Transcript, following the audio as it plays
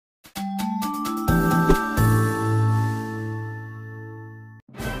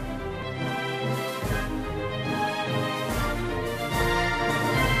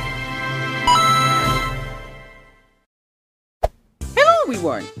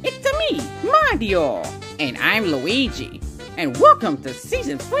everyone, it's me, Mario, and I'm Luigi, and welcome to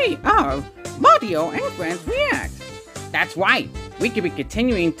Season 3 of Mario and Friends React. That's right, we could be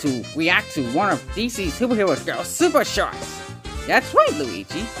continuing to react to one of DC's Superhero Girl Super Shorts. That's right,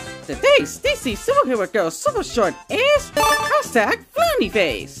 Luigi. Today's DC Superhero Girl Super Short is hashtag Frowny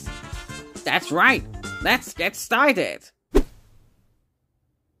Face. That's right, let's get started. Get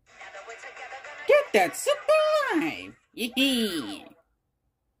that super live! Yee!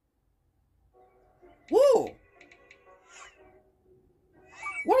 Whoa!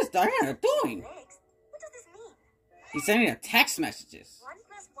 What is Diana doing? What does this mean? He's sending her text messages. 1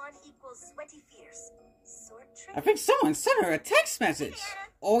 + 1 = sweaty fears. Sword trick? I think someone sent her a text message.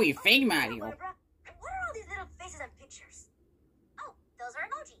 Oh, you fake Mario. What are all these little faces and pictures? Oh, those are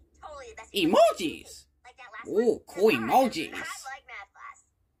emoji. Totally the best. Emojis! Like that last Oh, one? cool That's emojis. like math class.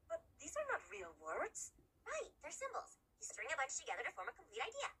 But these are not real words. Right, they're symbols. You string a bunch together to form a complete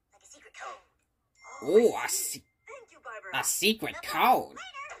idea, like a secret code. Oh, Thank you, Barbara. a secret code.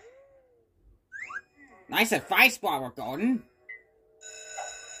 Nice advice, Barbara Gordon.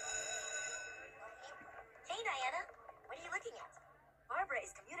 Hey, Diana. What are you looking at? Barbara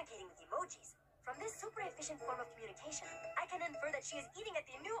is communicating with emojis. From this super efficient form of communication, I can infer that she is eating at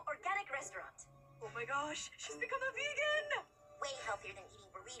the new organic restaurant. Oh my gosh, she's become a vegan! Way healthier than eating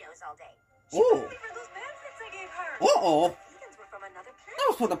burritos all day. She Ooh. probably for those pamphlets I gave her. Uh-oh. Vegans were from another planet. That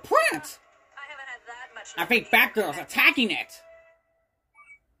was for the plant. I haven't had that much. I think Batgirl's attacking it.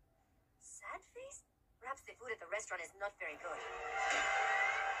 Sad face? Perhaps the food at the restaurant is not very good.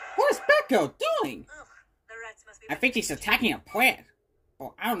 What is Batgirl doing? Ugh, the rats must be. I think she's attacking a plant.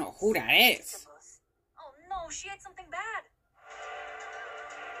 But I don't know who that is. Oh no, she ate something bad.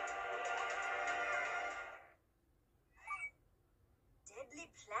 Deadly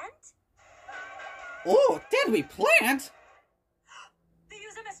plant? Oh, deadly plant? They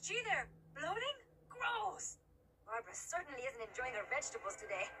use MSG there. Bloating? Gross. Barbara certainly isn't enjoying her vegetables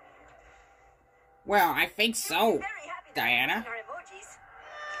today. Well, I think so, Very happy Diana. Our emojis.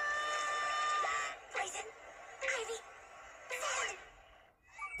 Poison. Ivy. Sword.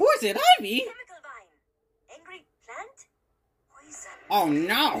 Poison Ivy? Chemical vine. Angry plant. Poison. Oh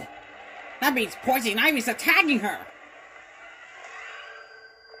no! That means Poison Ivy's attacking her!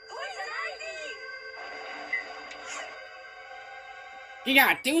 Poison ivy. You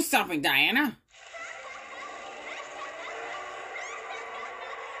gotta do something, Diana!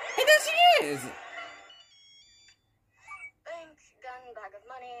 And there she is! Bank, gun, bag of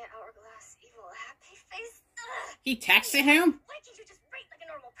money, hourglass, evil, happy face. Ugh. He texted him? Why can't you just write like a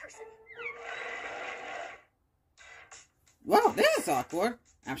normal person? Well, this is awkward.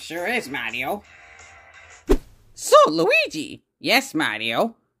 I'm sure it is, Mario. So, Luigi! Yes,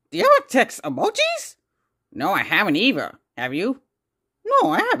 Mario. Do you ever text emojis? No, I haven't either. Have you?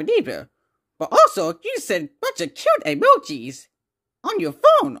 No, I haven't either. But also, you said bunch of cute emojis. On your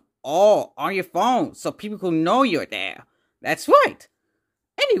phone. Oh, on your phone, so people can know you're there. That's right.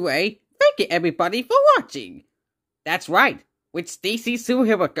 Anyway, thank you everybody for watching. That's right. Which DC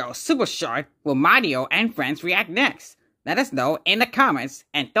Superhero Girl Super Short will Mario and friends react next? Let us know in the comments,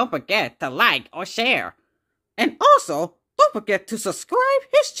 and don't forget to like or share. And also, don't forget to subscribe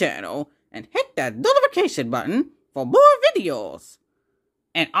his channel and hit that notification button for more videos.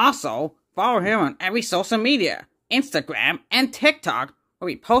 And also, follow him on every social media, Instagram and TikTok, where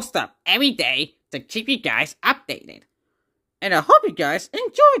we post up every day to keep you guys updated. And I hope you guys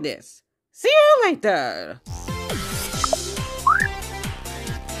enjoyed this. See you later!